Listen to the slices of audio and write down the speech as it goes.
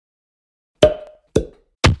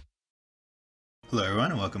Hello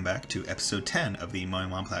everyone and welcome back to episode 10 of the Mowing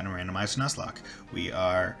Lawn Platinum Randomizer Nuzlocke.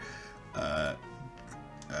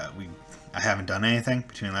 I haven't done anything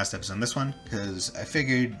between last episode and this one because I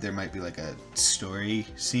figured there might be like a story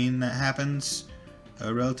scene that happens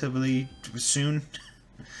relatively soon.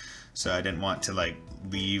 So I didn't want to like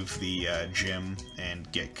leave the gym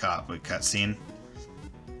and get caught with cutscene.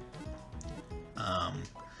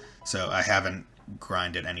 So I haven't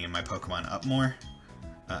grinded any of my Pokemon up more.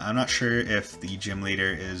 I'm not sure if the gym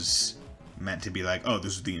leader is meant to be like, oh,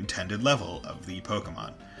 this is the intended level of the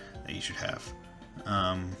Pokemon that you should have.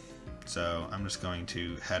 So I'm just going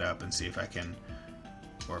to head up and see if I can...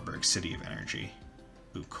 Orberg, City of Energy.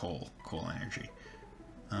 Ooh, coal energy.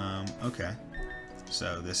 Okay.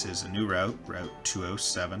 So this is a new route, Route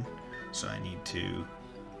 207. So I need to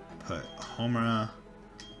put Homura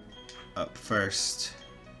up first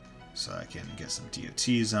so I can get some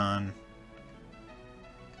DOTs on.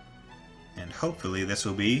 And hopefully this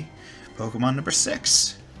will be Pokemon number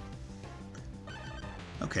 6.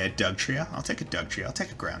 Okay, a Dugtrio. I'll take a Dugtrio. I'll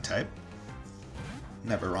take a ground type.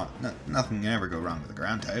 Never wrong. Nothing can ever go wrong with a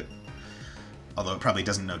ground type. Although it probably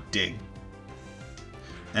doesn't know Dig.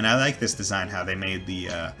 And I like this design, how they made the...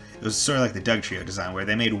 it was sort of like the Dugtrio design, where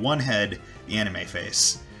they made one head the anime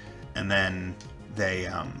face, and then they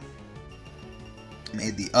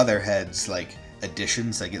made the other heads like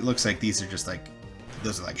additions. Like it looks like these are just like...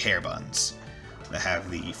 Those are like hair buns that have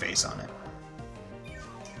the face on it.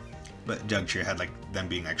 But Dugtrio had like them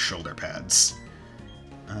being like shoulder pads.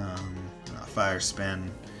 Fire spin.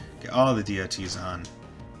 Get all the DOTs on.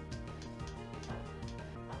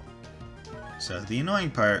 So the annoying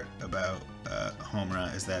part about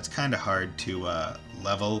Homura is that it's kind of hard to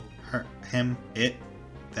level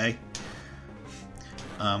they.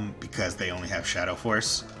 Because they only have Shadow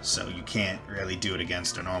Force, so you can't really do it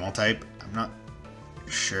against a normal type. I'm not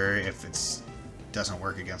sure if it doesn't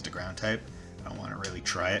work against a ground type. I don't want to really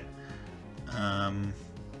try it.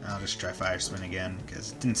 I'll just try Fire Spin again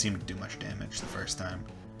because it didn't seem to do much damage the first time.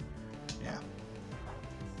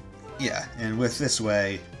 Yeah, and with this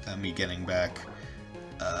way, me getting back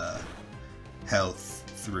health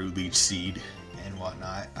through Leech Seed and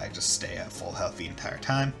whatnot, I just stay at full health the entire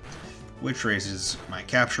time, which raises my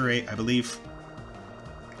capture rate, I believe.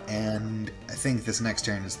 And I think this next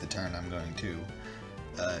turn is the turn I'm going to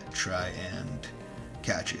try and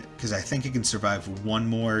catch it, because I think it can survive one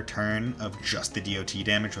more turn of just the DOT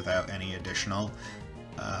damage without any additional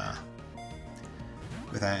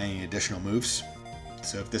moves.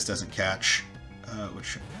 So if this doesn't catch,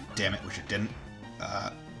 which it didn't,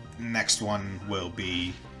 next one will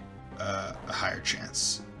be a higher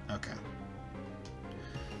chance. Okay.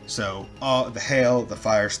 So all the Hail, the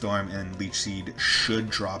Firestorm, and Leech Seed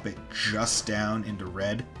should drop it just down into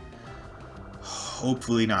red.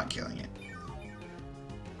 Hopefully not killing it.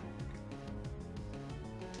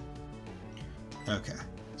 Okay,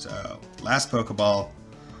 so last Pokeball.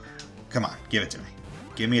 Come on, give it to me.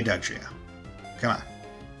 Give me a Dugtrio. Come on.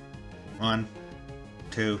 1,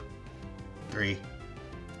 2, 3.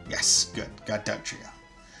 Yes, good. Got Dugtrio.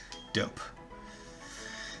 Dope.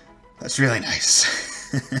 That's really nice.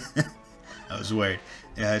 I was worried.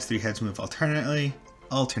 It has 3 heads move alternately,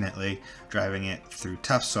 driving it through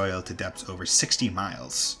tough soil to depths over 60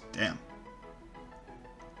 miles. Damn.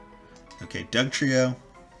 Okay, Dugtrio.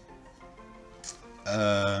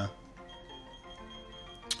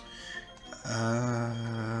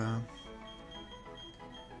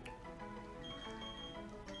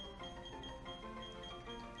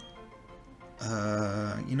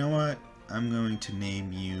 You know what? I'm going to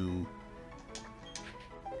name you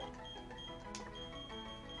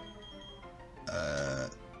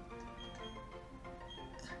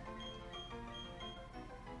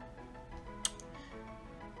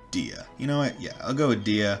Dia. You know what? Yeah, I'll go with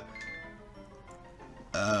Dia.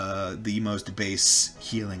 The most base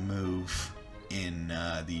healing move in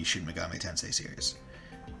the Shin Megami Tensei series.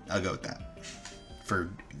 I'll go with that. For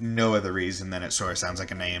no other reason than it sort of sounds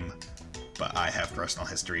like a name, but I have personal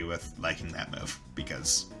history with liking that move,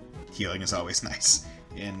 because healing is always nice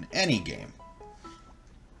in any game.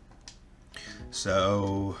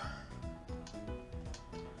 So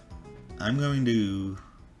I'm going to...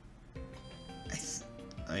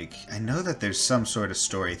 I know that there's some sort of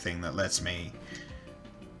story thing that lets me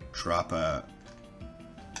drop a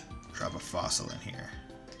fossil in here,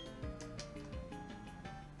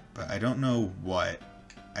 but I don't know what.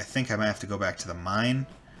 I think I might have to go back to the mine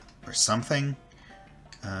or something.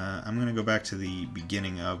 I'm gonna go back to the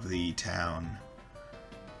beginning of the town.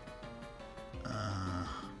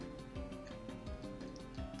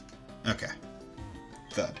 Okay.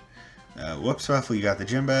 Thud. Whoops, Puffle, you got the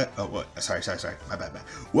gym badge. Oh, what? Sorry. My bad.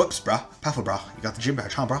 Whoops, bro. Puffle, bro. You got the gym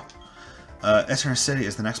badge, huh, bro? Eastern City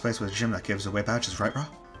is the next place with a gym that gives away badges, right, bro?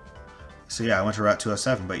 So yeah, I went to Route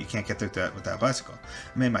 207, but you can't get through that with that bicycle.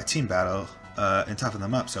 I made my team battle and toughened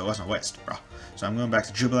them up, so it wasn't a waste, bro. So I'm going back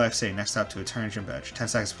to Jubilife City, next stop to a turn gym badge. 10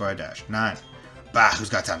 seconds before I dash. 9. Bah, who's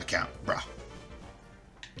got time to count, bro?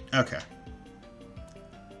 Okay.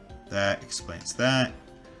 That explains that.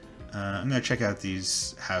 I'm going to check out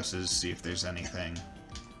these houses, see if there's anything.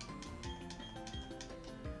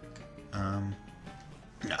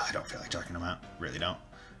 No, I don't feel like checking them out. Really don't.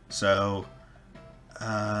 So,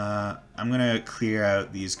 I'm going to clear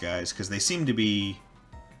out these guys, because they seem to be...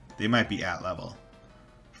 They might be at level.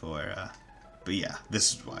 But yeah,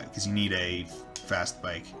 this is why. Because you need a fast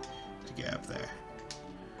bike to get up there.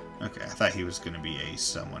 Okay, I thought he was going to be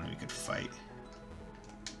someone we could fight.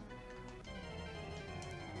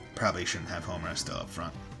 Probably shouldn't have Homer still up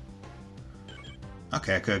front.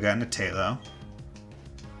 Okay, I could have gotten a Talo.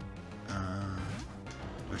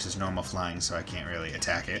 Which is normal flying, so I can't really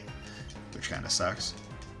attack it. Which kind of sucks.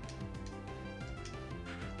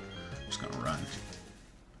 I'm just going to run.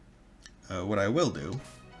 What I will do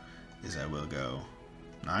is I will go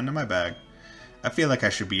not into my bag. I feel like I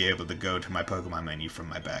should be able to go to my Pokemon menu from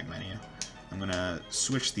my bag menu. I'm going to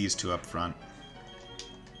switch these two up front.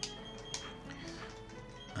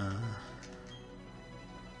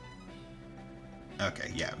 Okay,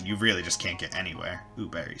 yeah, you really just can't get anywhere. Ooh,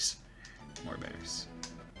 berries. More berries.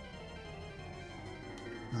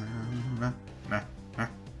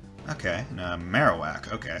 Okay,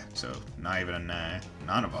 Marowak. Okay, so not even a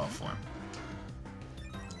non-evolved form.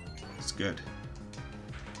 That's good.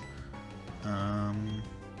 I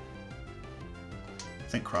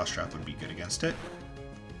think Cross Drop would be good against it.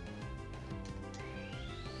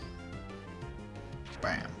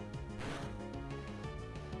 Bam.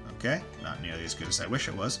 Okay, not nearly as good as I wish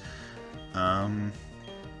it was. I'm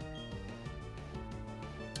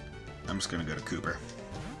just gonna go to Cooper.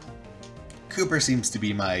 Cooper seems to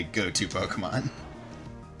be my go-to Pokemon.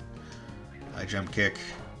 I jump kick.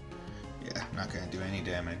 Yeah, not gonna do any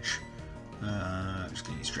damage. Just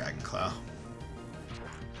gonna use Dragon Claw.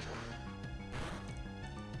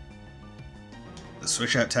 The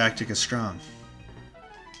switch out tactic is strong.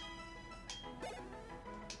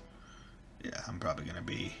 Yeah, I'm probably gonna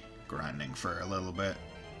be grinding for a little bit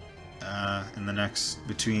in the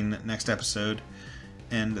between next episode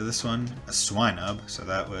and this one, a Swinub, so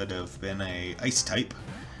that would have been a ice type,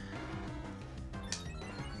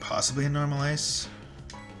 possibly a normal ice.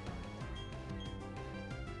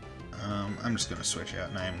 I'm just gonna switch out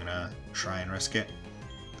and I'm gonna try and risk it.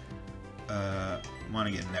 Want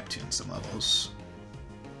to get Neptune some levels.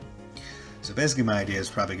 So basically my idea is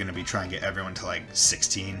probably going to be trying to get everyone to like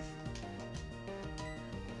 16.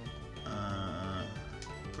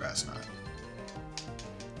 Grass not.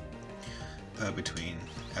 Between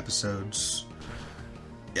episodes.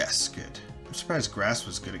 Yes, good. I'm surprised Grass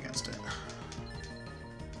was good against it.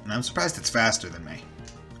 And I'm surprised it's faster than me.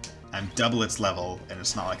 I'm double its level, and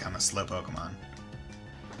it's not like I'm a slow Pokemon.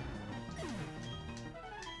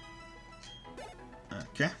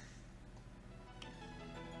 Okay.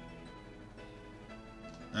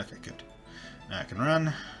 Okay, good. Now I can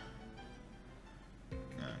run.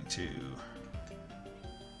 Going to...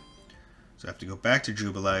 So I have to go back to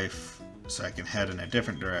Jubilife, so I can head in a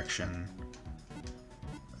different direction.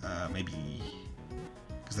 Maybe...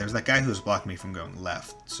 Because there's that guy who was blocking me from going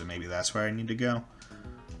left, so maybe that's where I need to go.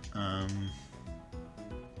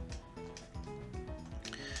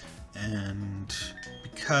 And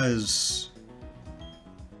because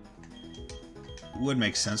it would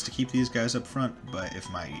make sense to keep these guys up front, but if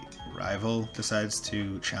my rival decides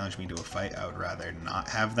to challenge me to a fight, I would rather not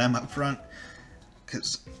have them up front,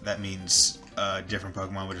 because that means different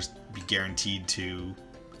Pokemon would just be guaranteed to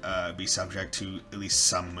be subject to at least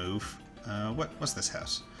some move. What's this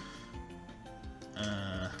house?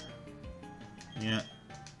 Yeah.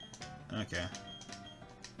 Okay.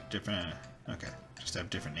 Different. Okay. Just have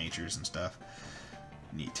different natures and stuff.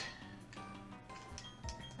 Neat.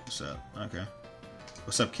 What's up? Okay.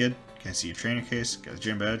 What's up, kid? Can I see your trainer case? Got the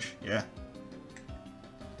gym badge? Yeah.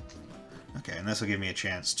 Okay, and this will give me a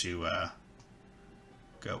chance to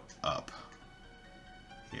go up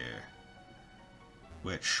here,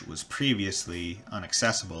 which was previously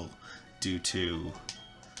inaccessible due to...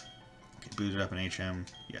 Okay, booted up in HM.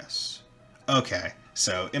 Yes. Okay,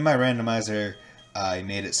 so in my randomizer, I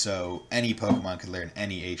made it so any Pokemon could learn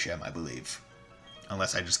any HM, I believe.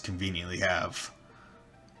 Unless I just conveniently have...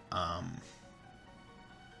 unless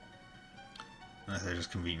I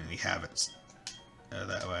just conveniently have it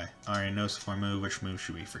That way. Alright, no for move. Which move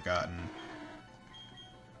should be forgotten?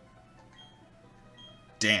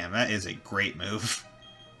 Damn, that is a great move.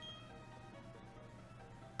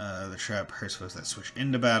 The trap hurts foes that switch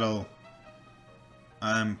into battle.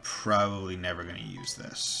 I'm probably never going to use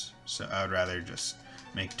this. So I would rather just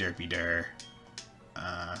make Derpy Der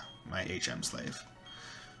my HM slave.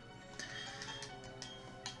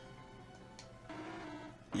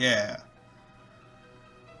 Yeah.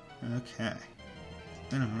 Okay.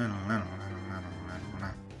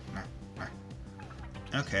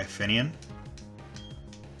 Okay, Finian.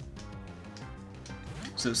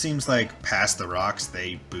 So it seems like past the rocks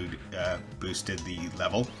they boosted the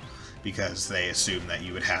level because they assumed that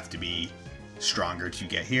you would have to be stronger to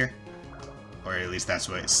get here. Or at least that's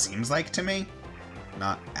what it seems like to me.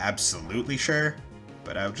 Not absolutely sure,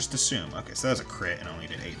 but I would just assume. Okay, so that was a crit and only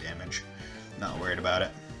did 8 damage. Not worried about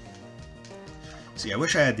it. See, I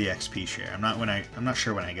wish I had the XP share. I'm not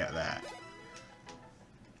sure when I get that.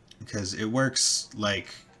 Because it works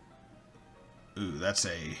like... Ooh, that's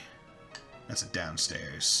a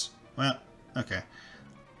downstairs. Well, okay.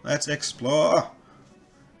 Let's explore!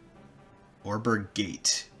 Orber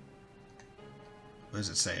Gate. What does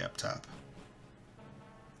it say up top?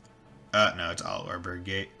 No, it's all Orber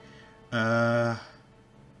Gate. I'll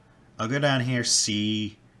go down here,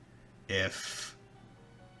 see if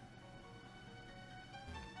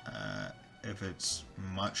it's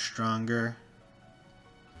much stronger.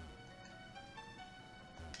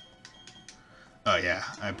 Oh yeah,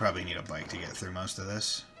 I probably need a bike to get through most of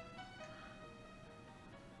this.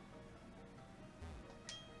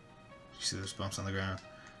 You see those bumps on the ground?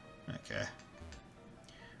 Okay.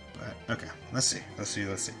 But, okay, let's see.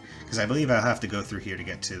 Because I believe I'll have to go through here to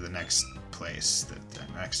get to the next place, the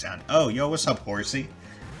next town. Oh, yo, what's up, horsey?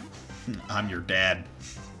 I'm your dad.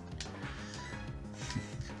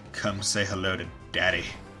 Come say hello to daddy.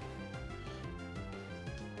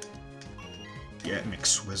 Get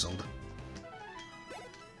McSwizzled.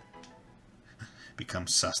 Become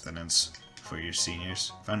sustenance for your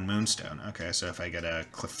seniors. Found Moonstone. Okay, so if I get a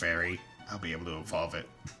Clefairy, I'll be able to evolve it.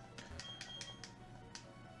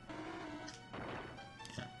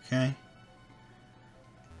 Okay.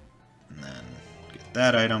 And then get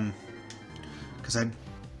that item. Because I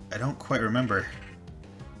don't quite remember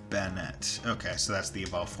Banette. Okay, so that's the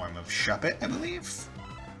evolved form of Shuppet, I believe?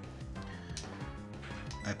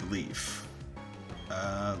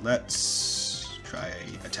 Let's try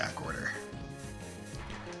attack order.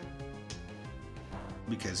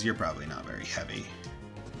 Because you're probably not very heavy.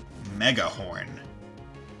 Mega Horn.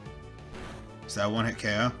 Is that one hit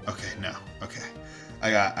KO? Okay, no. Okay.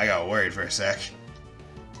 I got worried for a sec.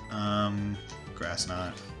 Grass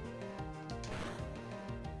Knot.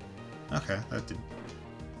 Okay, that did.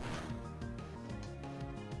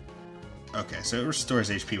 Okay, so it restores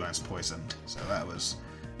HP when it's poisoned. So that was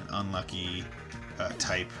an unlucky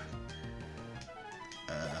type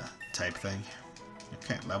thing.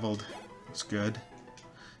 Okay, leveled. That's good.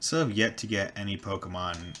 Still have yet to get any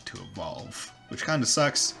Pokemon to evolve, which kind of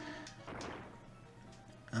sucks.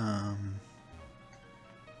 Oh,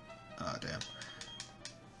 damn.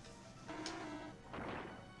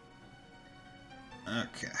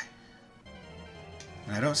 Okay.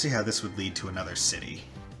 And I don't see how this would lead to another city.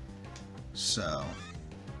 So,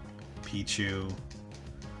 Pichu,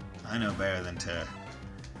 I know better than to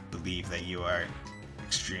believe that you are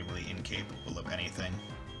extremely incapable of anything.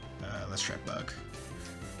 Let's try Bug.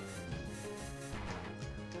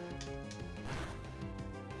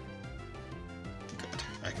 Good.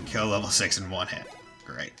 I can kill level 6 in one hit.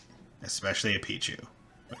 Great. Especially a Pichu,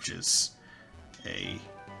 which is a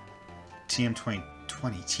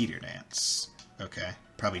TM2020 Teeter Dance. Okay.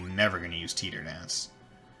 Probably never going to use Teeter Dance.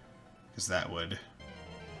 Because that would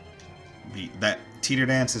be... That Teeter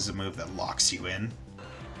Dance is a move that locks you in.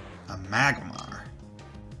 A Magmar.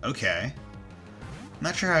 Okay. I'm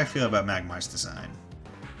not sure how I feel about Magmar's design.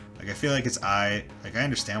 Like, I feel like its eye... Like, I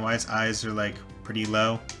understand why its eyes are, like, pretty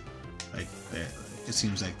low. Like, it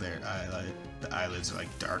seems like the eyelids are,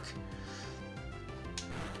 like, dark.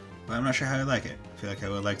 But I'm not sure how I like it. I feel like I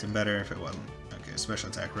would have liked him better if it wasn't. Okay, Special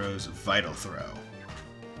Attack Rose, Vital Throw.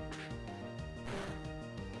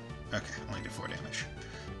 Okay, only did 4 damage.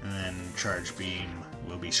 And then Charge Beam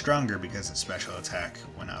will be stronger because its special attack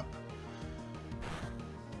went up.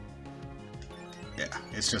 Yeah,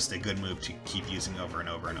 it's just a good move to keep using over and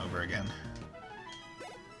over and over again.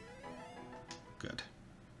 Good.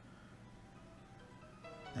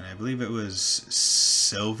 And I believe it was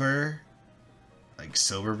Silver, like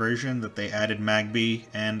Silver version, that they added Magby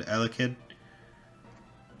and Elekid.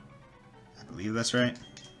 I believe that's right.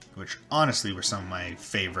 Which honestly were some of my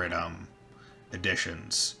favorite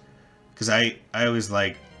additions. Because I always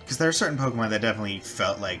like... Because there are certain Pokemon that definitely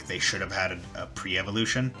felt like they should have had a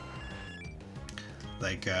pre-evolution.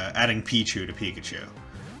 Like, adding Pichu to Pikachu.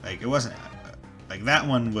 Like, it wasn't... Like, that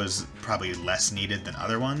one was probably less needed than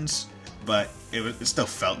other ones, but it still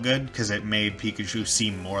felt good, because it made Pikachu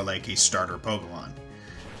seem more like a starter Pokemon.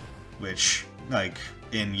 Which, like,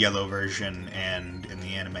 in Yellow version and in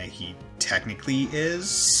the anime, he technically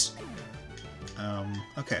is.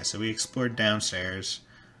 Okay, so we explored downstairs,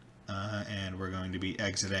 and we're going to be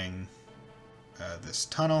exiting this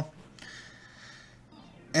tunnel.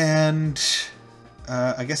 And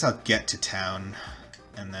I guess I'll get to town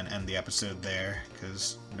and then end the episode there,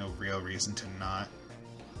 because no real reason to not.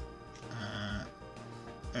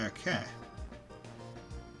 Okay.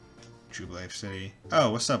 Jubilife City.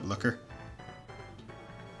 Oh, what's up, looker?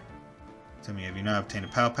 Tell me, have you not obtained a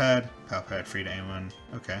Palpad? Palpad free to anyone.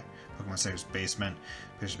 Okay. Pokemon Center's basement.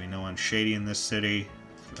 Appears to be no one shady in this city.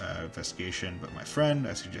 Investigation, but my friend,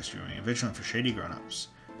 I suggest you remain vigilant for shady grown-ups.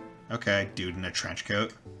 Okay, dude in a trench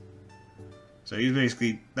coat. So he's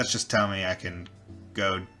basically, that's just telling me I can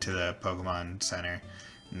go to the Pokemon Center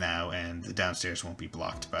now, and the downstairs won't be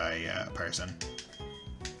blocked by a person.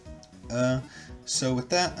 So with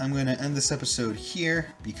that, I'm going to end this episode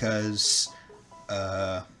here, because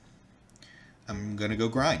I'm going to go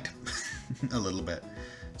grind a little bit.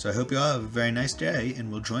 So I hope you all have a very nice day,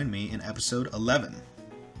 and will join me in episode 11.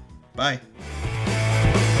 Bye!